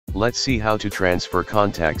Let's see how to transfer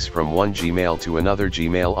contacts from one Gmail to another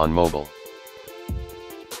Gmail on mobile.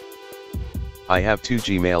 I have two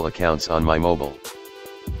Gmail accounts on my mobile.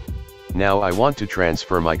 Now I want to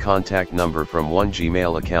transfer my contact number from one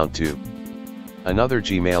Gmail account to another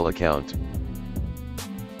Gmail account.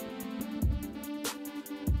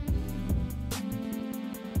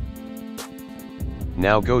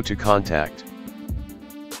 Now go to Contact.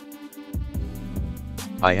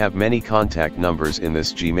 I have many contact numbers in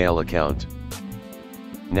this Gmail account.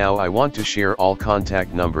 Now I want to share all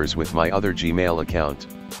contact numbers with my other Gmail account.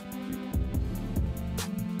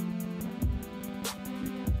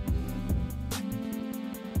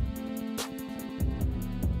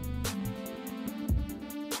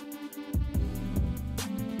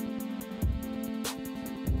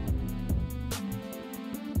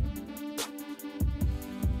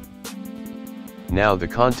 Now the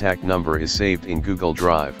contact number is saved in Google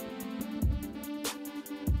Drive.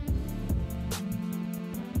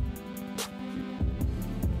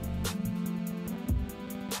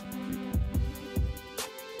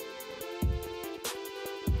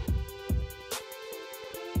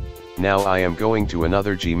 Now I am going to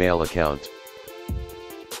another Gmail account.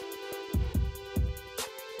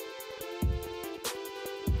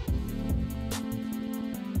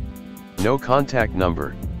 No contact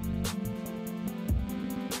number.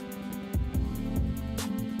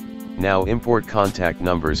 Now import contact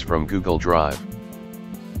numbers from Google Drive.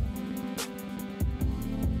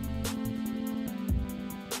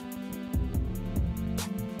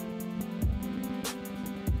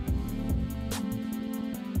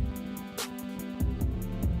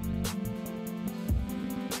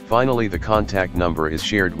 Finally, the contact number is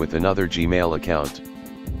shared with another Gmail account.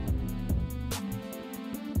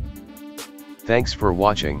 Thanks for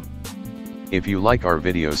watching. If you like our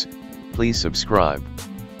videos, please subscribe.